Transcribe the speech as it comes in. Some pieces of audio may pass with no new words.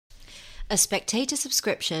A Spectator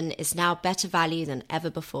subscription is now better value than ever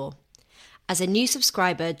before. As a new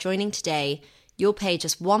subscriber joining today, you'll pay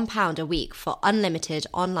just £1 a week for unlimited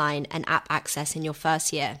online and app access in your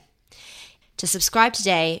first year. To subscribe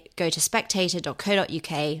today, go to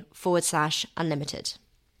spectator.co.uk/unlimited.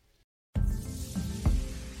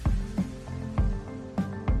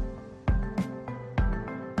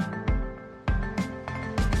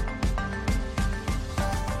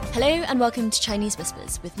 Hello and welcome to Chinese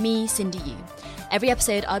Whispers with me, Cindy Yu. Every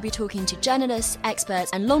episode I'll be talking to journalists,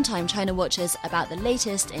 experts and long-time China watchers about the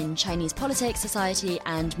latest in Chinese politics, society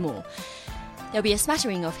and more. There'll be a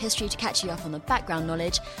smattering of history to catch you up on the background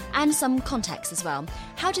knowledge and some context as well.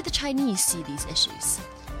 How do the Chinese see these issues?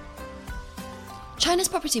 China's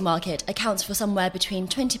property market accounts for somewhere between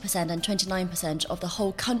 20% and 29% of the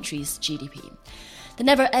whole country's GDP. The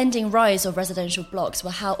never-ending rise of residential blocks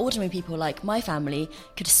were how ordinary people like my family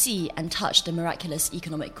could see and touch the miraculous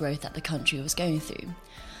economic growth that the country was going through.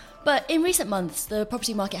 But in recent months, the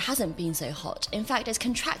property market hasn't been so hot. In fact, it's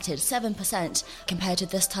contracted 7% compared to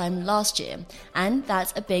this time last year. And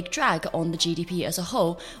that's a big drag on the GDP as a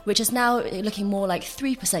whole, which is now looking more like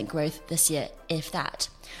 3% growth this year, if that.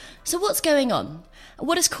 So what's going on?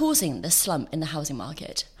 What is causing this slump in the housing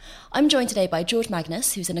market? I'm joined today by George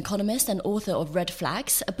Magnus, who's an economist and author of Red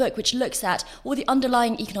Flags, a book which looks at all the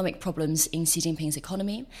underlying economic problems in Xi Jinping's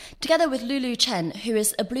economy, together with Lulu Chen, who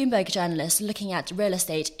is a Bloomberg journalist looking at real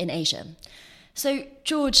estate in Asia. So,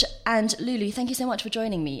 George and Lulu, thank you so much for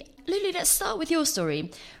joining me. Lulu, let's start with your story.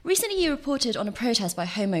 Recently, you reported on a protest by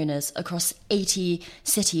homeowners across 80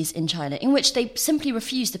 cities in China, in which they simply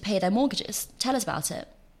refused to pay their mortgages. Tell us about it.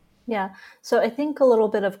 Yeah, so I think a little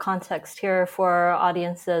bit of context here for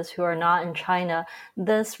audiences who are not in China.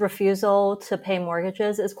 This refusal to pay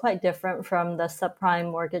mortgages is quite different from the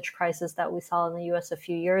subprime mortgage crisis that we saw in the US a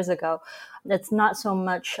few years ago. It's not so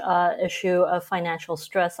much an issue of financial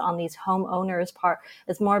stress on these homeowners' part.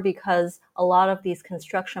 It's more because a lot of these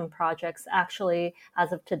construction projects, actually,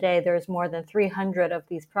 as of today, there's more than 300 of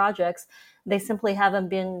these projects. They simply haven't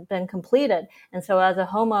been completed. And so as a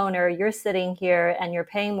homeowner, you're sitting here and you're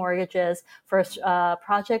paying mortgages for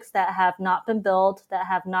projects that have not been built, that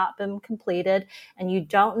have not been completed, and you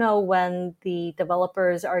don't know when the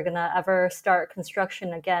developers are going to ever start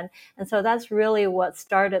construction again. And so that's really what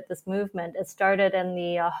started this movement. It started in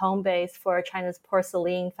the home base for China's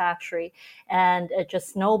porcelain factory, and it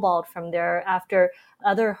just snowballed from there after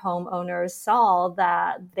other homeowners saw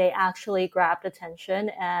that they actually grabbed attention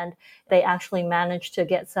and they actually managed to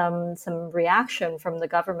get some reaction from the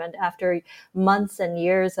government after months and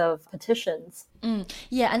years of petitions.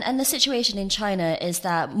 Yeah, and the situation in China is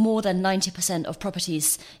that more than 90% of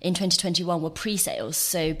properties in 2021 were pre-sales.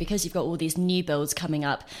 So because you've got all these new builds coming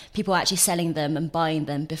up, people are actually selling them and buying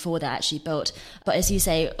them before they're actually built. But as you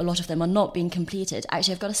say, a lot of them are not being completed.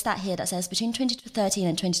 Actually, I've got a stat here that says between 2013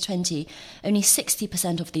 and 2020, only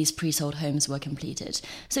 60% of these pre-sold homes were completed.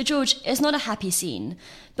 So George, it's not a happy scene.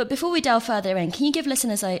 But before we delve further in, can you give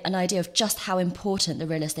listeners an idea of just how important the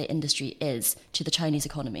real estate industry is to the Chinese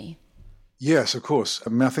economy? Yes, of course.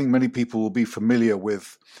 I think many people will be familiar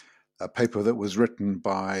with a paper that was written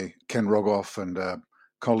by Ken Rogoff and a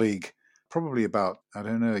colleague probably about,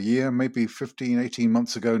 a year, maybe 15, 18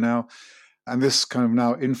 months ago now. And this kind of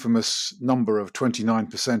now infamous number of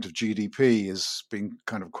 29% of GDP is being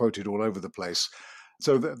kind of quoted all over the place.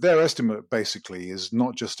 So their estimate basically is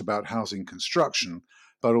not just about housing construction,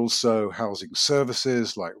 but also housing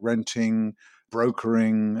services like renting,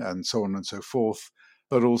 brokering, and so on and so forth,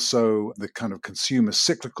 but also the kind of consumer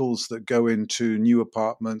cyclicals that go into new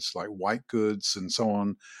apartments like white goods and so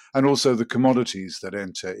on, and also the commodities that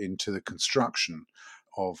enter into the construction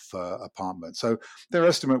of apartments. So their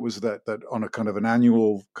estimate was that on a kind of an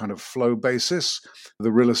annual kind of flow basis,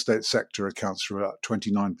 the real estate sector accounts for about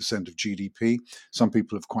 29% of GDP. Some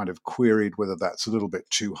people have kind of queried whether that's a little bit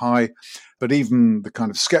too high, but even the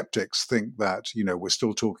kind of skeptics think that, we're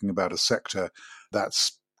still talking about a sector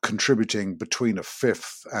that's contributing between a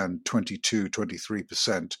fifth and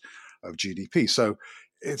 23% of GDP. So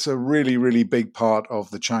it's a really, really big part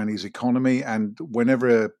of the Chinese economy. And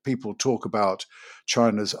whenever people talk about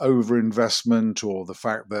China's overinvestment or the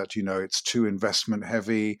fact that, it's too investment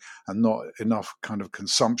heavy and not enough kind of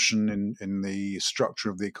consumption in the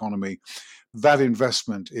structure of the economy, that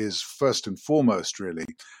investment is first and foremost really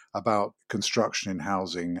about construction in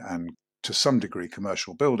housing and to some degree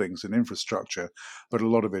commercial buildings and infrastructure, but a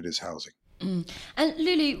lot of it is housing. And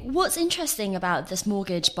Lulu, what's interesting about this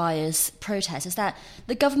mortgage buyers' protest is that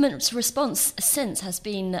the government's response since has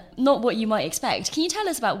been not what you might expect. Can you tell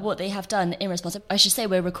us about what they have done in response? I should say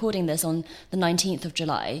we're recording this on the 19th of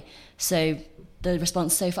July, so the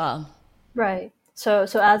response so far. Right. So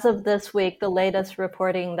as of this week, the latest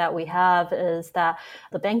reporting that we have is that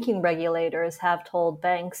the banking regulators have told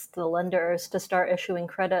banks, the lenders, to start issuing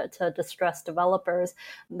credit to distressed developers,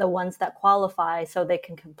 the ones that qualify, so they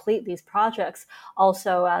can complete these projects.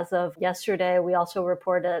 Also, as of yesterday, we also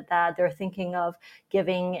reported that they're thinking of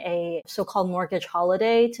giving a so-called mortgage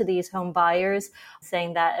holiday to these home buyers,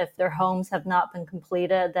 saying that if their homes have not been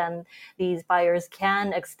completed, then these buyers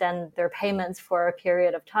can extend their payments for a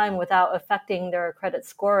period of time without affecting their credit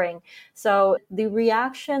scoring. So the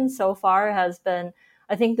reaction so far has been,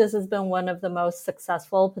 I think this has been one of the most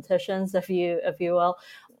successful petitions, if you will,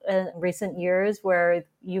 in recent years, where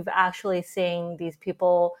you've actually seen these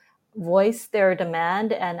people voice their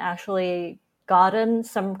demand and actually gotten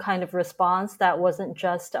some kind of response that wasn't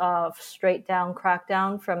just a straight down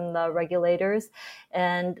crackdown from the regulators.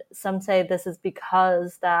 And some say this is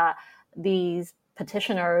because that these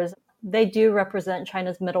petitioners, they do represent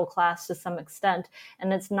China's middle class to some extent.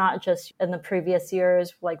 And it's not just in the previous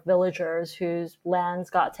years, like villagers whose lands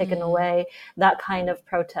got taken away, that kind of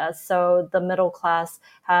protest. So the middle class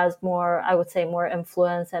has more, I would say, more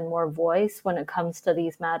influence and more voice when it comes to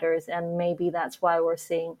these matters. And maybe that's why we're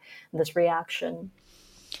seeing this reaction.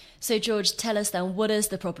 So George, tell us then, what is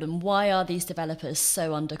the problem? Why are these developers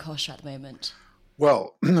so under cosh at the moment?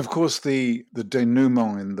 Well, of course, the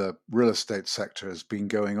denouement in the real estate sector has been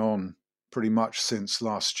going on pretty much since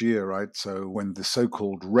last year, right? So when the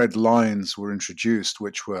so-called red lines were introduced,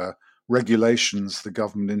 which were regulations the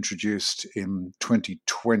government introduced in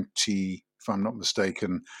 2020, if I'm not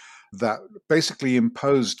mistaken, that basically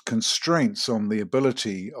imposed constraints on the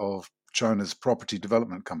ability of China's property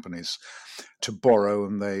development companies to borrow,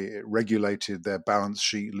 and they regulated their balance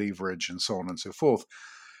sheet leverage and so on and so forth.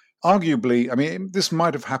 Arguably, I mean, this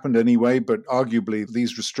might have happened anyway, but arguably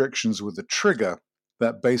these restrictions were the trigger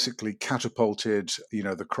that basically catapulted,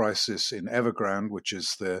 the crisis in Evergrande, which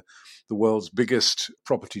is the world's biggest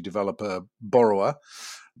property developer borrower.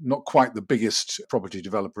 Not quite the biggest property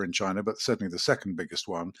developer in China, but certainly the second biggest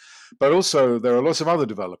one. But also there are lots of other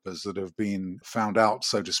developers that have been found out,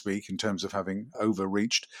 so to speak, in terms of having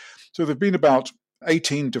overreached. So there have been about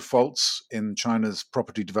 18 defaults in China's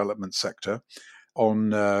property development sector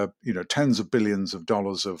on tens of billions of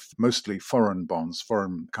dollars of mostly foreign bonds,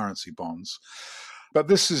 foreign currency bonds. But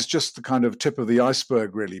this is just the kind of tip of the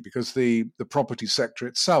iceberg, really, because the property sector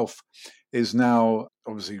itself is now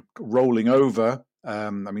obviously rolling over.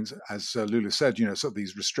 As Lulu said, so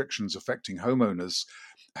these restrictions affecting homeowners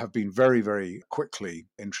have been very, very quickly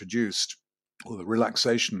introduced, or the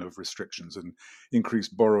relaxation of restrictions and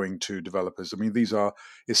increased borrowing to developers. I mean, these are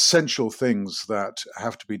essential things that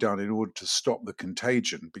have to be done in order to stop the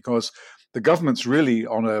contagion, because the government's really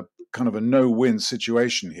on a kind of a no-win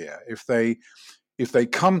situation here. If they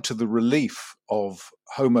come to the relief of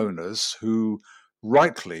homeowners who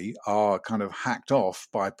rightly are kind of hacked off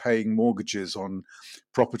by paying mortgages on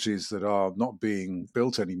properties that are not being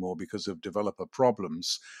built anymore because of developer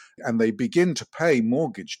problems, and they begin to pay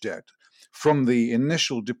mortgage debt from the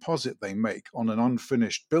initial deposit they make on an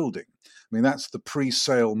unfinished building. I mean, that's the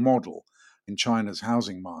pre-sale model in China's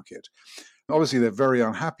housing market. Obviously, they're very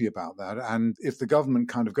unhappy about that. And if the government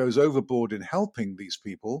kind of goes overboard in helping these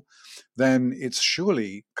people, then it's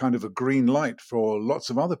surely kind of a green light for lots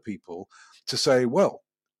of other people to say, well,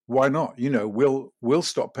 why not? We'll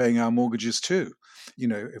stop paying our mortgages too,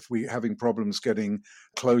 if we're having problems getting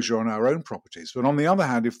closure on our own properties. But on the other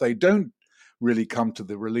hand, if they don't really come to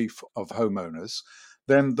the relief of homeowners,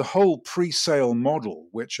 then the whole pre-sale model,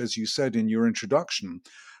 which, as you said in your introduction,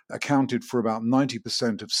 accounted for about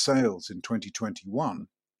 90% of sales in 2021,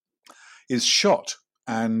 is shot.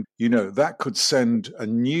 And, that could send a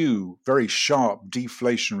new, very sharp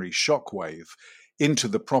deflationary shockwave into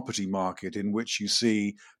the property market, in which you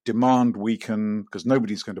see demand weaken because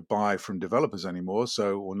nobody's going to buy from developers anymore,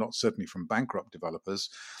 or not certainly from bankrupt developers.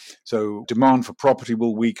 So demand for property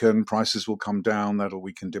will weaken, prices will come down, that'll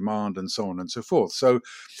weaken demand, and so on and so forth. So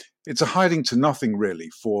it's a hiding to nothing,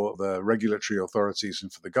 really, for the regulatory authorities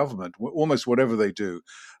and for the government. Almost whatever they do,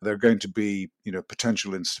 there's going to be,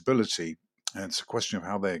 potential instability, and it's a question of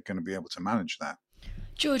how they're going to be able to manage that.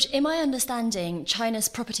 George, in my understanding, China's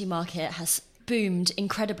property market has boomed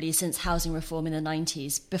incredibly since housing reform in the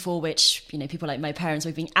 90s, before which, people like my parents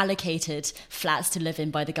were being allocated flats to live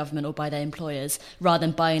in by the government or by their employers rather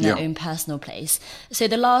than buying their own personal place. So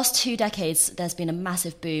the last 2 decades, there's been a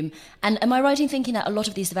massive boom. And am I right in thinking that a lot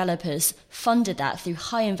of these developers funded that through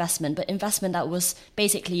high investment, but investment that was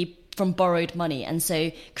basically from borrowed money, and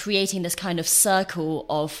so creating this kind of circle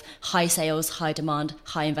of high sales, high demand,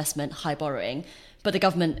 high investment, high borrowing? But the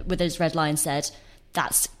government, with those red lines, said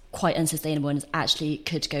that's quite unsustainable and actually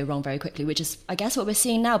could go wrong very quickly, which is, I guess, what we're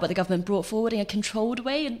seeing now, but the government brought forward in a controlled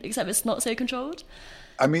way, except it's not so controlled.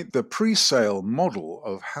 I mean, the pre-sale model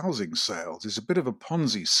of housing sales is a bit of a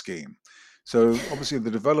Ponzi scheme. So obviously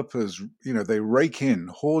the developers, they rake in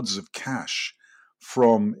hordes of cash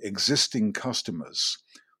from existing customers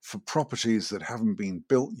for properties that haven't been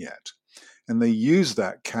built yet. And they use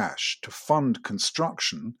that cash to fund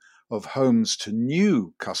construction of homes to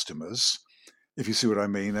new customers, if you see what I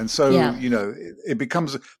mean. And so, it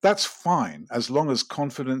becomes, that's fine, as long as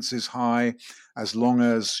confidence is high, as long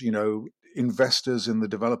as, investors in the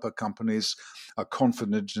developer companies are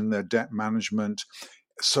confident in their debt management,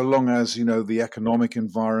 so long as, the economic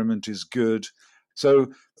environment is good.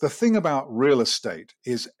 So the thing about real estate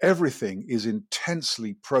is everything is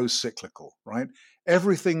intensely pro-cyclical, right?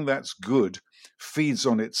 Everything that's good feeds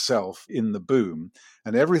on itself in the boom,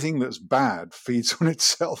 and everything that's bad feeds on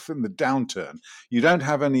itself in the downturn. You don't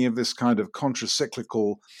have any of this kind of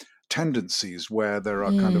contra-cyclical tendencies where there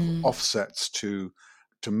are kind of offsets to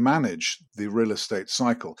manage the real estate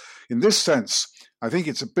cycle. In this sense, I think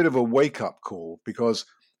it's a bit of a wake-up call because,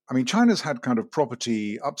 China's had kind of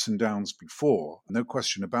property ups and downs before, no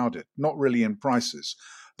question about it, not really in prices,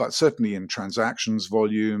 but certainly in transactions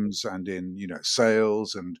volumes and in,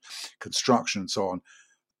 sales and construction and so on.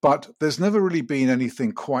 But there's never really been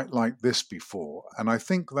anything quite like this before. And I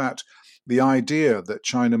think that the idea that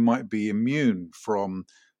China might be immune from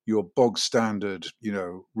your bog standard,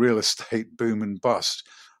 real estate boom and bust,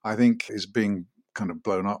 I think is being kind of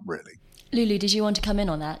blown up, really. Lulu, did you want to come in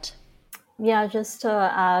on that? Yeah, just to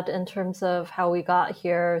add in terms of how we got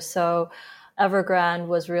here. So Evergrande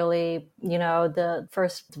was really, the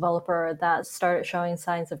first developer that started showing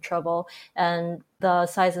signs of trouble. And the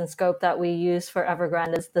size and scope that we use for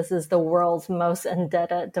Evergrande is this is the world's most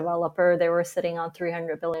indebted developer. They were sitting on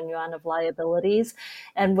 300 billion yuan of liabilities.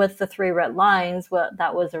 And with the 3 red lines, what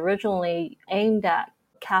that was originally aimed at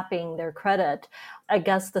capping their credit, I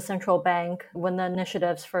guess the central bank, when the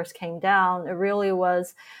initiatives first came down, it really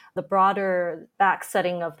was the broader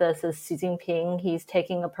backsetting of this is Xi Jinping. He's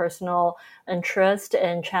taking a personal interest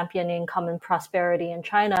in championing common prosperity in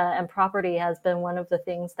China, and property has been one of the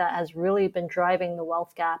things that has really been driving the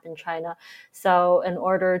wealth gap in China. So in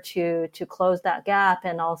order to close that gap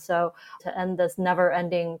and also to end this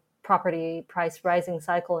never-ending property price rising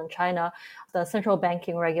cycle in China, the central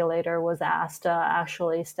banking regulator was asked to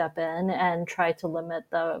actually step in and try to limit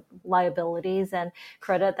the liabilities and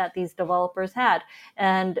credit that these developers had.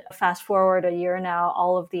 And fast forward a year now,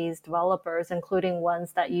 all of these developers, including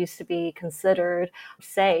ones that used to be considered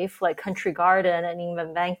safe, like Country Garden and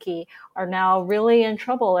even Vanke, are now really in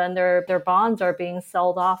trouble, and their bonds are being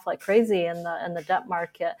sold off like crazy in the debt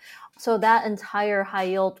market. So that entire high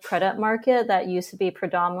yield credit market that used to be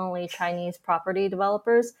predominantly Chinese property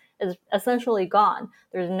developers is essentially gone.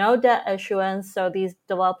 There's no debt issuance, so these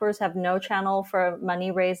developers have no channel for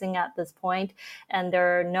money raising at this point, and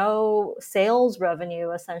there are no sales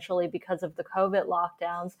revenue essentially because of the COVID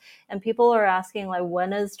lockdowns. And people are asking, like,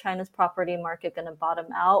 when is China's property market going to bottom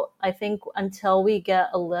out? I think until we get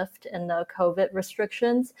a lift in the COVID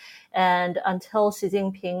restrictions and until Xi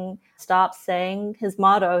Jinping stops saying his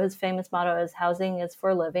famous motto is housing is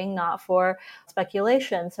for living, not for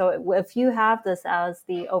speculation. So if you have this as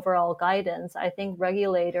the overall guidance, I think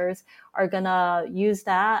regulators are going to use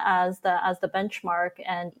that as the benchmark.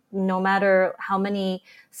 And no matter how many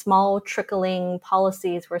small trickling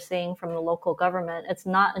policies we're seeing from the local government, it's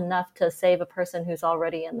not enough to save a person who's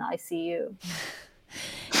already in the ICU.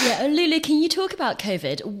 Yeah, Lulu, can you talk about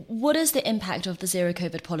COVID? What is the impact of the zero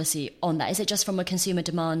COVID policy on that? Is it just from a consumer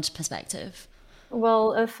demand perspective?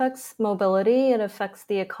 Well, it affects mobility, it affects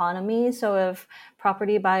the economy. So if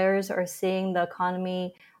property buyers are seeing the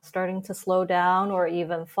economy starting to slow down or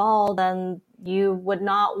even fall, then you would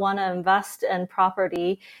not want to invest in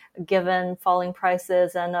property given falling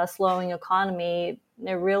prices and a slowing economy.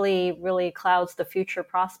 It really, really clouds the future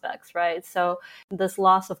prospects, right? So this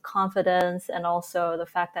loss of confidence and also the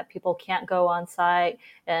fact that people can't go on site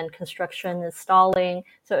and construction is stalling.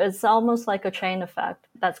 So it's almost like a chain effect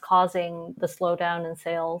that's causing the slowdown in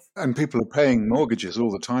sales. And people are paying mortgages all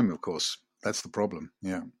the time, of course. That's the problem,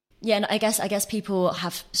 yeah. Yeah, and I guess people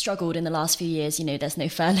have struggled in the last few years. There's no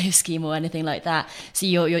furlough scheme or anything like that. So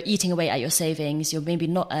you're eating away at your savings. You're maybe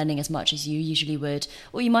not earning as much as you usually would,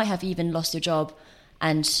 or you might have even lost your job.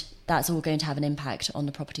 And that's all going to have an impact on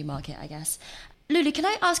the property market, I guess. Lulu, can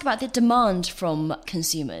I ask about the demand from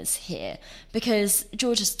consumers here? Because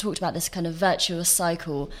George has talked about this kind of virtuous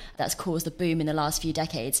cycle that's caused the boom in the last few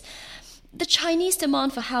decades. The Chinese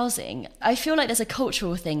demand for housing, I feel like there's a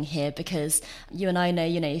cultural thing here because you and I know,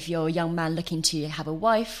 if you're a young man looking to have a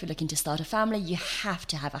wife, looking to start a family, you have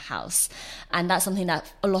to have a house. And that's something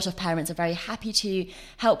that a lot of parents are very happy to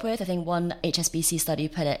help with. I think one HSBC study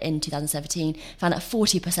put it in 2017, found that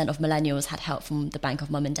 40% of millennials had help from the bank of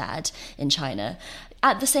mum and dad in China.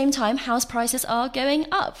 At the same time, house prices are going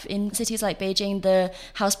up. In cities like Beijing, the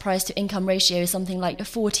house price to income ratio is something like a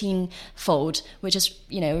 14-fold, which is,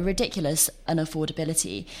 ridiculous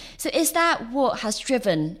unaffordability. So is that what has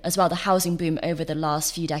driven as well the housing boom over the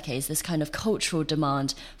last few decades, this kind of cultural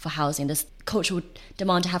demand for housing, this cultural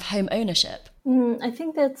demand to have home ownership? I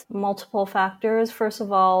think that's multiple factors. First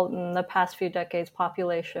of all, in the past few decades,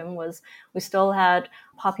 we still had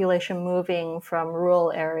population moving from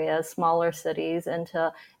rural areas, smaller cities,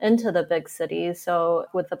 into the big cities. So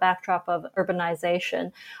with the backdrop of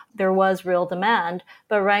urbanization, there was real demand.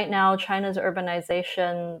 But right now, China's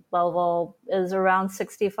urbanization level is around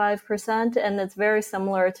 65%, and it's very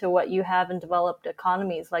similar to what you have in developed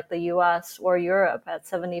economies like the US or Europe at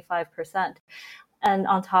 75%. And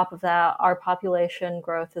on top of that, our population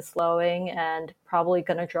growth is slowing and probably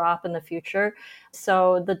going to drop in the future.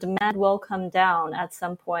 So the demand will come down at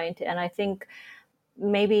some point. And I think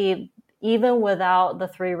maybe even without the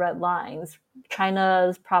three red lines,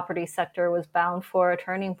 China's property sector was bound for a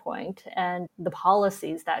turning point, and the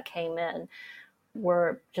policies that came in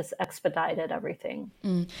were just expedited everything.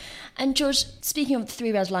 And George, speaking of the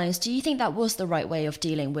three red lines, do you think that was the right way of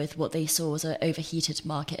dealing with what they saw as an overheated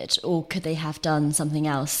market? Or could they have done something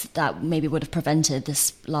else that maybe would have prevented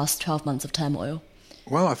this last 12 months of turmoil?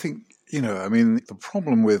 Well, I think, the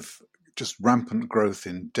problem with just rampant growth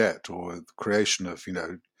in debt or the creation of,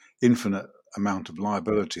 infinite amount of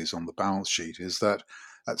liabilities on the balance sheet is that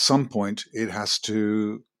at some point it has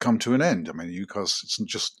to come to an end. Because it's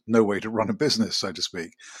just no way to run a business, so to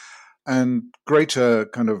speak. And greater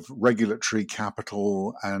kind of regulatory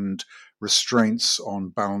capital and restraints on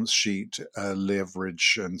balance sheet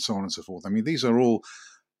leverage and so on and so forth. These are all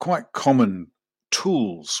quite common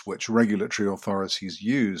tools which regulatory authorities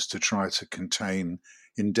use to try to contain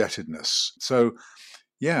indebtedness. So,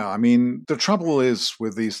 the trouble is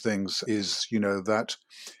with these things is, that,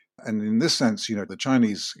 and in this sense, the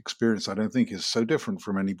Chinese experience, I don't think, is so different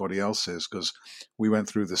from anybody else's, because we went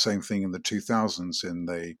through the same thing in the 2000s in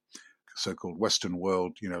the so-called Western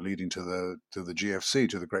world, leading to the GFC,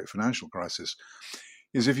 to the Great Financial Crisis,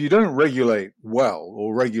 is if you don't regulate well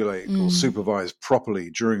or regulate or supervise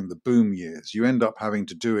properly during the boom years, you end up having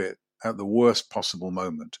to do it at the worst possible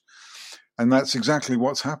moment. And that's exactly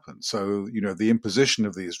what's happened. So, the imposition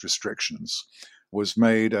of these restrictions was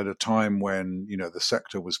made at a time when, the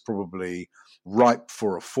sector was probably ripe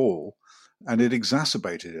for a fall, and it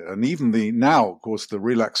exacerbated it. And even now, of course, the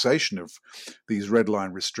relaxation of these red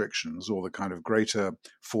line restrictions, or the kind of greater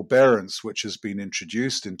forbearance which has been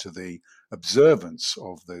introduced into the observance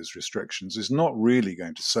of those restrictions, is not really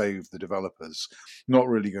going to save the developers, not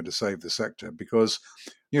really going to save the sector, because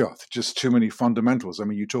just too many fundamentals.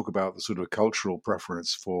 You talk about the sort of cultural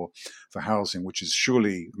preference for housing, which is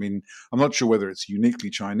surely, I'm not sure whether it's uniquely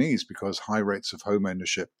Chinese, because high rates of home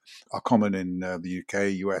ownership are common in the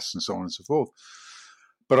UK, US, and so on and so forth.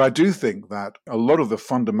 But I do think that a lot of the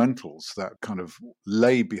fundamentals that kind of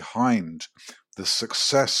lay behind the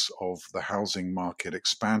success of the housing market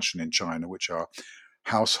expansion in China, which are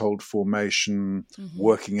household formation,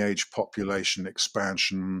 working age population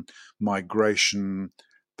expansion, migration,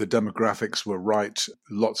 the demographics were right,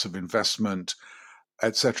 lots of investment,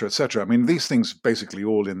 et cetera, et cetera. These things basically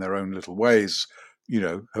all in their own little ways,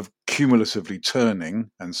 have cumulatively turning,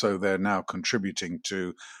 and so they're now contributing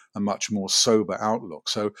to a much more sober outlook.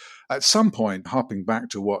 So at some point, harping back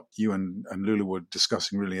to what you and Lulu were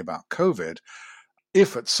discussing really about COVID,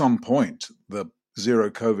 if at some point the zero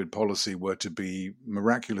COVID policy were to be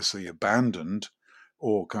miraculously abandoned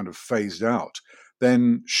or kind of phased out,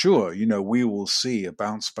 then sure, we will see a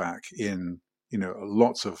bounce back in,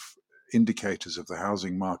 lots of indicators of the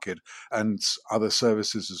housing market and other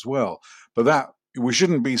services as well. But that we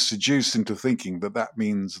shouldn't be seduced into thinking that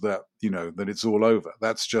means that, that it's all over.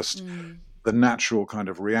 That's just the natural kind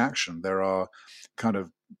of reaction. There are kind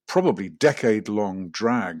of probably decade-long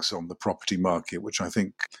drags on the property market, which I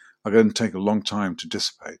think are going to take a long time to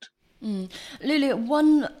dissipate. Lulu,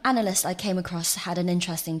 one analyst I came across had an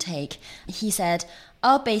interesting take. He said,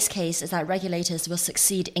 our base case is that regulators will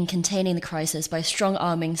succeed in containing the crisis by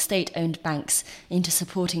strong-arming state-owned banks into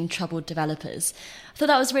supporting troubled developers. I thought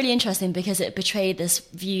that was really interesting because it betrayed this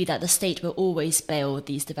view that the state will always bail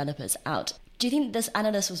these developers out. Do you think this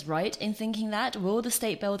analyst was right in thinking that? Will the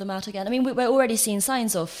state bail them out again? We're already seeing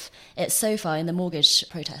signs of it so far in the mortgage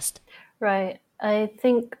protest. Right. I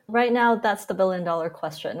think right now that's the billion-dollar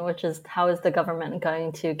question, which is how is the government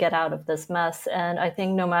going to get out of this mess? And I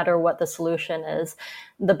think no matter what the solution is,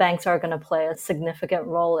 the banks are going to play a significant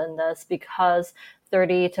role in this because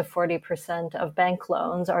 30 to 40% of bank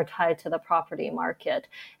loans are tied to the property market.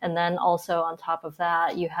 And then also on top of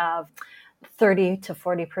that, you have 30 to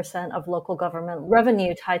 40% of local government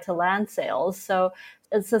revenue tied to land sales. So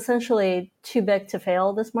it's essentially too big to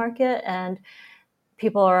fail, this market. And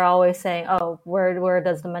people are always saying, oh, where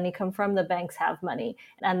does the money come from? The banks have money.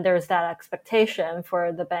 And there's that expectation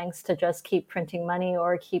for the banks to just keep printing money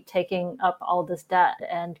or keep taking up all this debt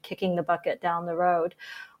and kicking the bucket down the road.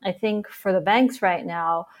 I think for the banks right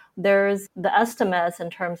now, there's the estimates in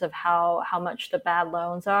terms of how much the bad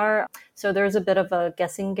loans are. So there's a bit of a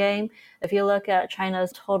guessing game. If you look at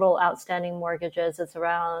China's total outstanding mortgages, it's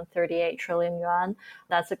around 38 trillion yuan.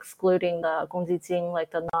 That's excluding the gongzijing,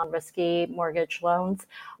 like the non-risky mortgage loans.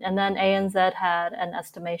 And then ANZ had an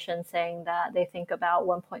estimation saying that they think about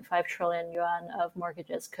 1.5 trillion yuan of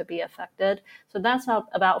mortgages could be affected. So that's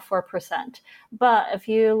about 4%. But if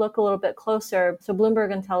you look a little bit closer, so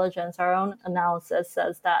Bloomberg Intelligence, our own analysis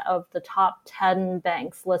says that of the top 10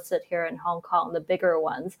 banks listed here in Hong Kong, the bigger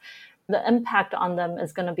ones, the impact on them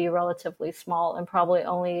is going to be relatively small and probably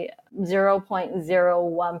only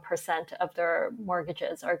 0.01% of their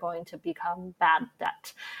mortgages are going to become bad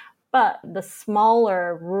debt. But the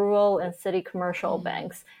smaller rural and city commercial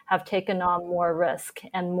banks have taken on more risk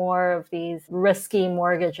and more of these risky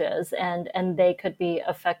mortgages, and they could be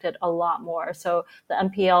affected a lot more. So the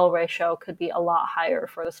NPL ratio could be a lot higher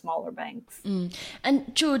for the smaller banks.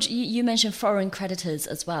 And George, you mentioned foreign creditors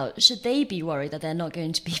as well. Should they be worried that they're not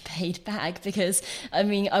going to be paid back? Because, I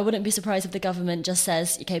mean, I wouldn't be surprised if the government just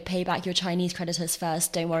says, okay, pay back your Chinese creditors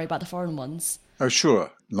first, don't worry about the foreign ones. Oh, sure.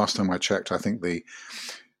 Last time I checked, I think the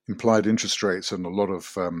implied interest rates and a lot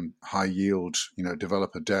of high yield,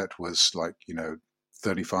 developer debt was like,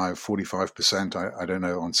 35, 45%. I don't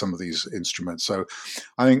know, on some of these instruments. So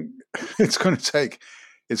I think it's going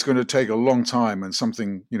to take a long time and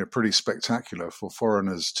something, pretty spectacular for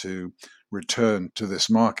foreigners to return to this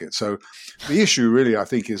market. So the issue really, I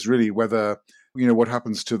think, is really whether, what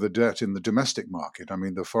happens to the debt in the domestic market. I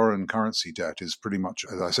mean, the foreign currency debt is pretty much,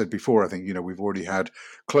 as I said before, I think, we've already had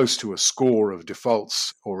close to a score of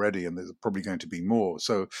defaults already, and there's probably going to be more.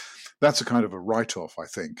 So that's a kind of a write-off, I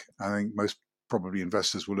think. I think most probably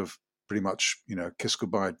investors will have pretty much, kissed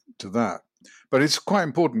goodbye to that. But it's quite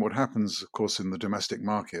important what happens, of course, in the domestic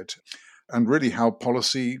market, and really how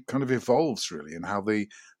policy kind of evolves, really, and how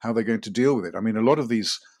they're going to deal with it. I mean, a lot of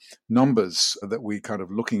these numbers that we kind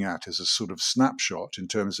of looking at is a sort of snapshot in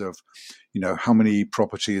terms of, how many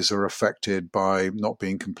properties are affected by not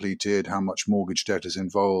being completed, how much mortgage debt is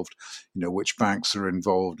involved, which banks are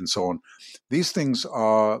involved, and so on. These things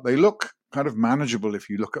they look kind of manageable if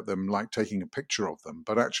you look at them like taking a picture of them,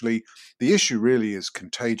 but actually the issue really is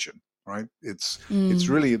contagion, right? It's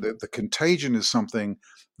really the contagion is something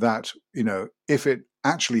that, if it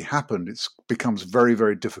actually happened, it becomes very,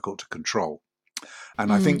 very difficult to control.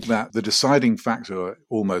 And I think that the deciding factor,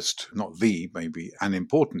 almost not maybe an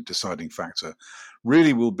important deciding factor,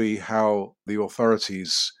 really will be how the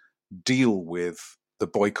authorities deal with the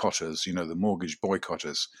boycotters, the mortgage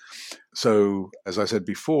boycotters. So, as I said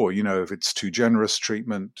before, if it's too generous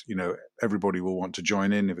treatment, everybody will want to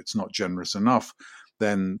join in. If it's not generous enough,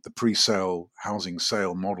 then the pre-sale housing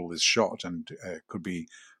sale model is shot and could be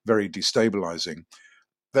very destabilizing.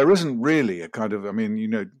 There isn't really a kind of,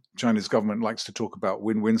 China's government likes to talk about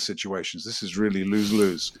win-win situations. This is really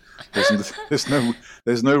lose-lose.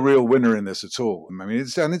 There's no real winner in this at all. I mean,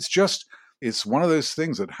 it's one of those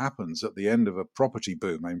things that happens at the end of a property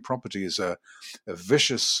boom. I mean, property is a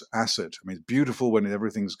vicious asset. I mean, it's beautiful when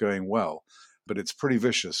everything's going well, but it's pretty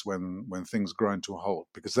vicious when things grind to a halt,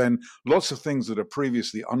 because then lots of things that are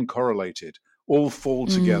previously uncorrelated all fall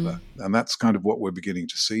together. And that's kind of what we're beginning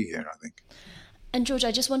to see here, I think. And George,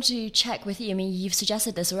 I just want to check with you. I mean, you've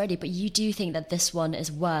suggested this already, but you do think that this one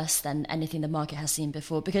is worse than anything the market has seen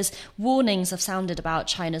before? Because warnings have sounded about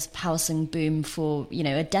China's housing boom for,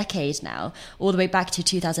 a decade now. All the way back to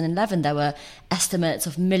 2011, there were estimates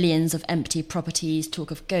of millions of empty properties,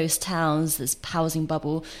 talk of ghost towns, this housing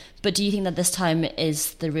bubble. But do you think that this time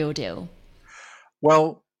is the real deal?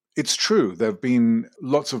 Well, it's true. There have been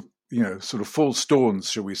lots of, sort of false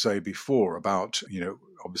dawns, shall we say, before about,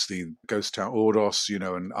 obviously ghost town Ordos,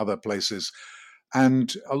 and other places.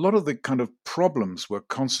 And a lot of the kind of problems were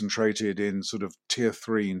concentrated in sort of tier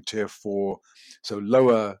 3 and tier 4, so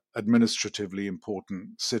lower administratively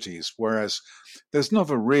important cities, whereas there's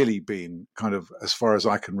never really been kind of, as far as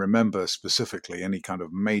I can remember specifically, any kind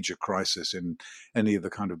of major crisis in any of the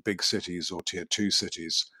kind of big cities or tier 2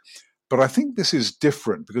 cities. But I think this is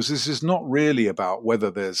different because this is not really about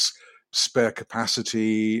whether there's spare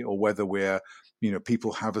capacity or whether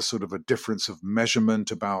people have a sort of a difference of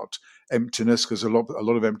measurement about emptiness, because a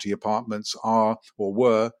lot of empty apartments are or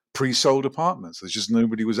were pre-sold apartments. There's just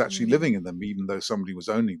nobody was actually living in them, even though somebody was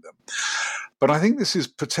owning them. But I think this is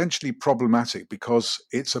potentially problematic because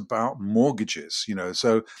it's about mortgages,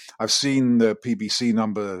 So I've seen the PBC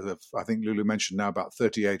number of, I think Lulu mentioned now, about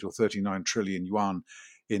 38 or 39 trillion yuan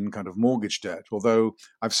in kind of mortgage debt, although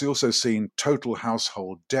I've also seen total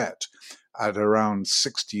household debt at around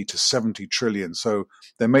 60 to 70 trillion. So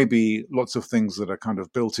there may be lots of things that are kind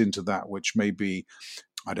of built into that, which may be,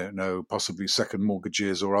 I don't know, possibly second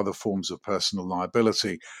mortgages or other forms of personal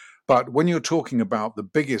liability. But when you're talking about the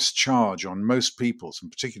biggest charge on most people's, and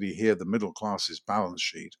particularly here the middle class's balance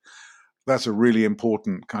sheet, that's a really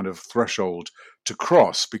important kind of threshold to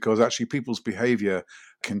cross, because actually people's behavior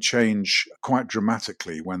can change quite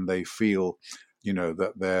dramatically when they feel,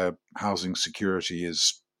 that their housing security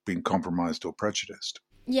is being compromised or prejudiced.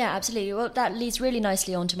 Yeah, absolutely. Well, that leads really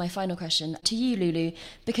nicely on to my final question to you, Lulu,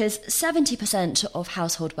 because 70% of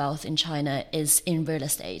household wealth in China is in real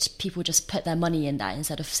estate. People just put their money in that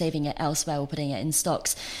instead of saving it elsewhere or putting it in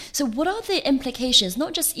stocks. So what are the implications,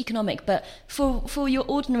 not just economic, but for your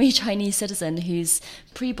ordinary Chinese citizen who's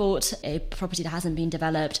pre-bought a property that hasn't been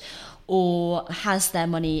developed or has their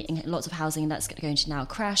money in lots of housing that's going to now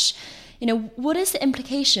crash? What is the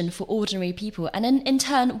implication for ordinary people? And then in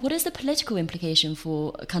turn, what is the political implication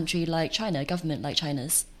for a country like China, a government like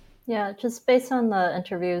China's? Yeah, just based on the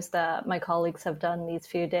interviews that my colleagues have done these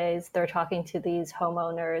few days, they're talking to these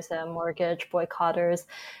homeowners and mortgage boycotters.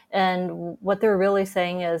 And what they're really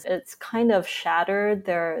saying is it's kind of shattered.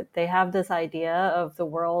 They have this idea of the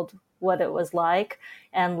world, what it was like,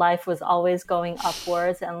 and life was always going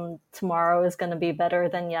upwards, and tomorrow is going to be better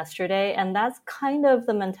than yesterday. And that's kind of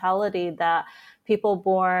the mentality that people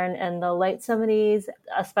born in the late 70s,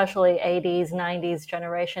 especially 80s, 90s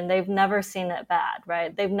generation, they've never seen it bad,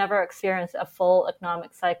 right? They've never experienced a full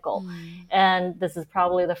economic cycle. And this is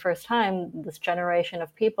probably the first time this generation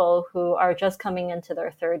of people who are just coming into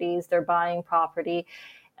their 30s, they're buying property,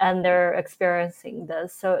 and they're experiencing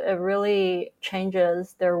this. So it really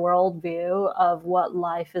changes their worldview of what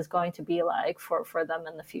life is going to be like for them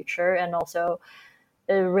in the future. And also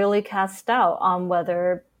it really casts doubt on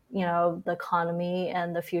whether, the economy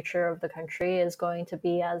and the future of the country is going to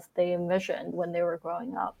be as they envisioned when they were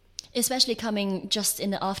growing up. Especially coming just in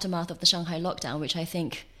the aftermath of the Shanghai lockdown, which I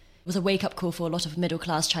think was a wake-up call for a lot of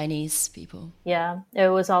middle-class Chinese people. Yeah, it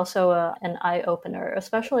was also an eye-opener,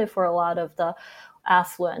 especially for a lot of the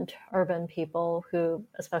affluent urban people who,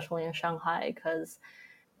 especially in Shanghai, because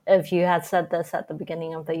if you had said this at the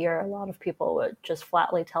beginning of the year, a lot of people would just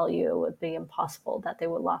flatly tell you it would be impossible that they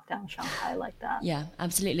would lock down Shanghai like that. Yeah,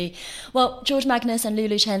 absolutely. Well, George Magnus and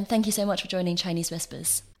Lulu Chen, thank you so much for joining Chinese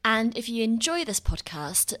Whispers. And if you enjoy this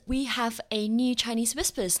podcast, we have a new Chinese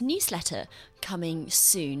Whispers newsletter coming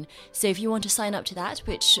soon. So if you want to sign up to that,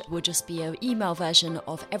 which will just be an email version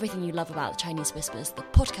of everything you love about Chinese Whispers, the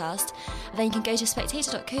podcast, then you can go to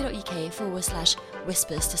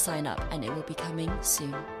spectator.co.uk/whispers to sign up, and it will be coming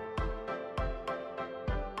soon.